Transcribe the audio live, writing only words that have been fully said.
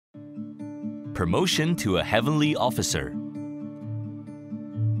Promotion to a heavenly officer.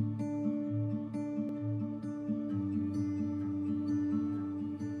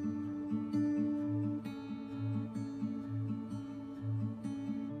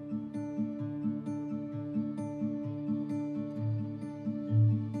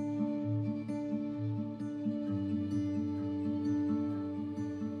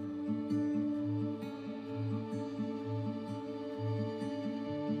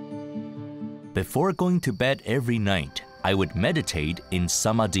 Before going to bed every night, I would meditate in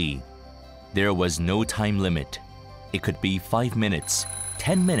samadhi. There was no time limit. It could be 5 minutes,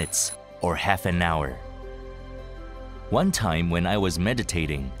 10 minutes, or half an hour. One time when I was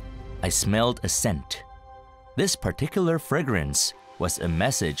meditating, I smelled a scent. This particular fragrance was a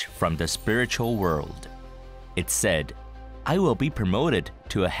message from the spiritual world. It said, "I will be promoted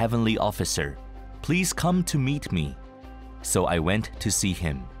to a heavenly officer. Please come to meet me." So I went to see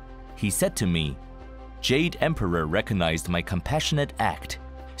him. He said to me, "Jade Emperor recognized my compassionate act,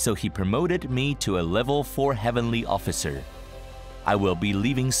 so he promoted me to a level 4 heavenly officer. I will be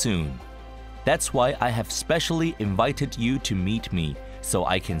leaving soon. That's why I have specially invited you to meet me so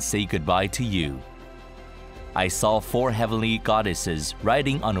I can say goodbye to you." I saw 4 heavenly goddesses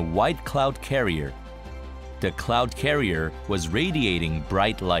riding on a white cloud carrier. The cloud carrier was radiating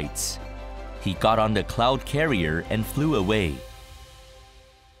bright lights. He got on the cloud carrier and flew away.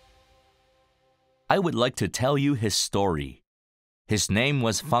 I would like to tell you his story. His name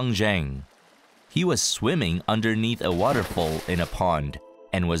was Fangzheng. He was swimming underneath a waterfall in a pond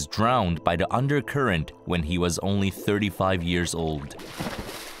and was drowned by the undercurrent when he was only 35 years old.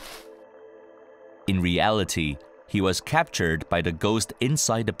 In reality, he was captured by the ghost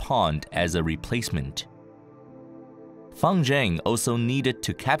inside the pond as a replacement. Fangzheng also needed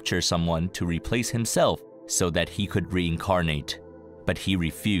to capture someone to replace himself so that he could reincarnate, but he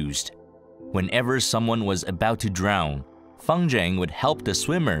refused. Whenever someone was about to drown, Fangzheng would help the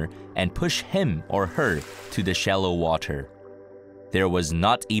swimmer and push him or her to the shallow water. There was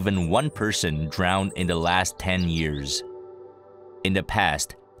not even one person drowned in the last 10 years. In the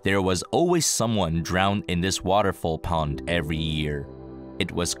past, there was always someone drowned in this waterfall pond every year.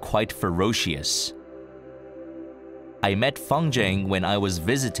 It was quite ferocious. I met Fangzheng when I was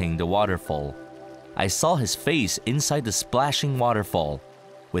visiting the waterfall. I saw his face inside the splashing waterfall,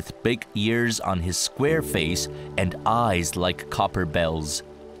 with big ears on his square face and eyes like copper bells.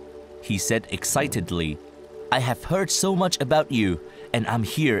 He said excitedly, "I have heard so much about you, and I'm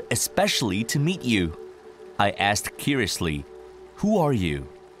here especially to meet you." I asked curiously, "Who are you?"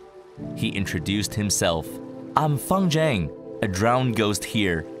 He introduced himself. "I'm Fangzheng, a drowned ghost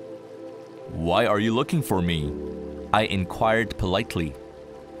here." "Why are you looking for me?" I inquired politely.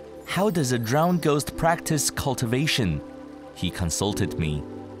 "How does a drowned ghost practice cultivation?" He consulted me.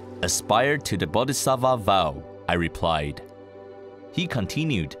 "Aspire to the Bodhisattva vow," I replied. He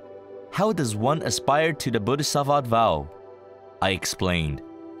continued, "How does one aspire to the Bodhisattva vow?" I explained,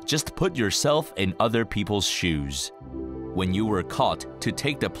 "Just put yourself in other people's shoes. When you were caught to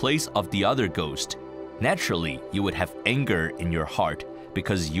take the place of the other ghost, naturally you would have anger in your heart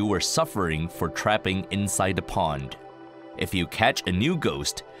because you were suffering for trapping inside the pond. If you catch a new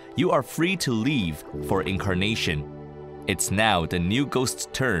ghost, you are free to leave for incarnation. It's now the new ghost's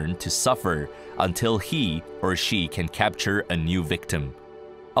turn to suffer until he or she can capture a new victim.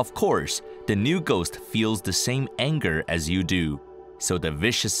 Of course, the new ghost feels the same anger as you do, so the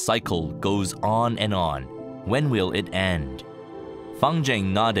vicious cycle goes on and on. When will it end?"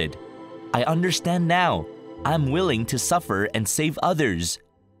 Fangzheng nodded. "I understand now. I'm willing to suffer and save others."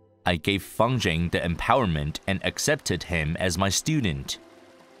 I gave Fangzheng the empowerment and accepted him as my student.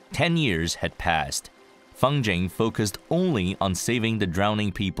 10 years had passed. Fangzheng focused only on saving the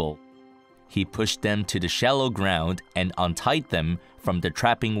drowning people. He pushed them to the shallow ground and untied them from the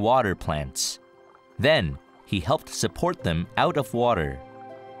trapping water plants. Then, he helped support them out of water.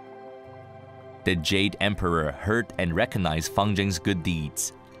 The Jade Emperor heard and recognized Fangzheng's good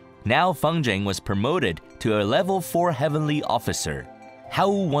deeds. Now Fangzheng was promoted to a level 4 heavenly officer.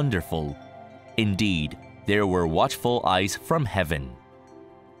 How wonderful! Indeed, there were watchful eyes from heaven.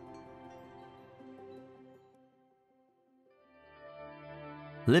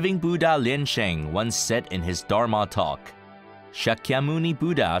 Living Buddha Lian Sheng once said in his Dharma talk, "Shakyamuni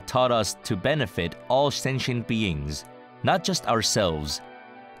Buddha taught us to benefit all sentient beings, not just ourselves.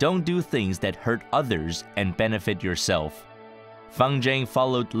 Don't do things that hurt others and benefit yourself." Fangzheng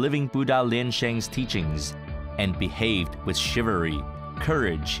followed Living Buddha Lian Sheng's teachings and behaved with chivalry,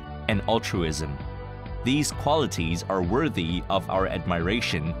 courage, and altruism. These qualities are worthy of our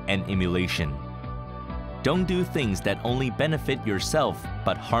admiration and emulation. Don't do things that only benefit yourself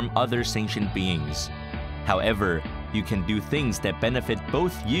but harm other sentient beings. However, you can do things that benefit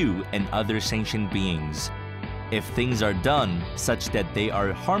both you and other sentient beings. If things are done such that they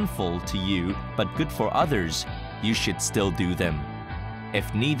are harmful to you but good for others, you should still do them.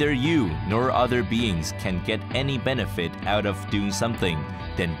 If neither you nor other beings can get any benefit out of doing something,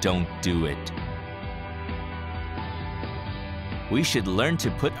 then don't do it. We should learn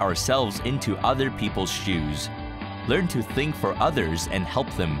to put ourselves into other people's shoes. Learn to think for others and help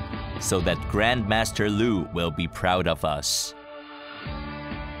them, so that Grandmaster Lu will be proud of us.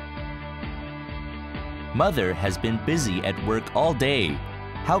 Mother has been busy at work all day.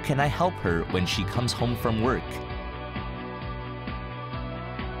 How can I help her when she comes home from work?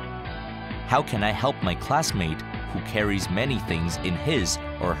 How can I help my classmate who carries many things in his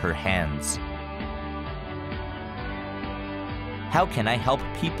or her hands? How can I help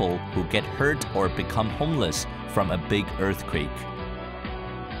people who get hurt or become homeless from a big earthquake?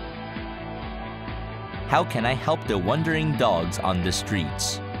 How can I help the wandering dogs on the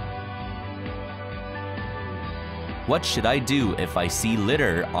streets? What should I do if I see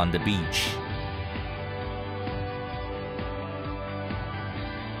litter on the beach?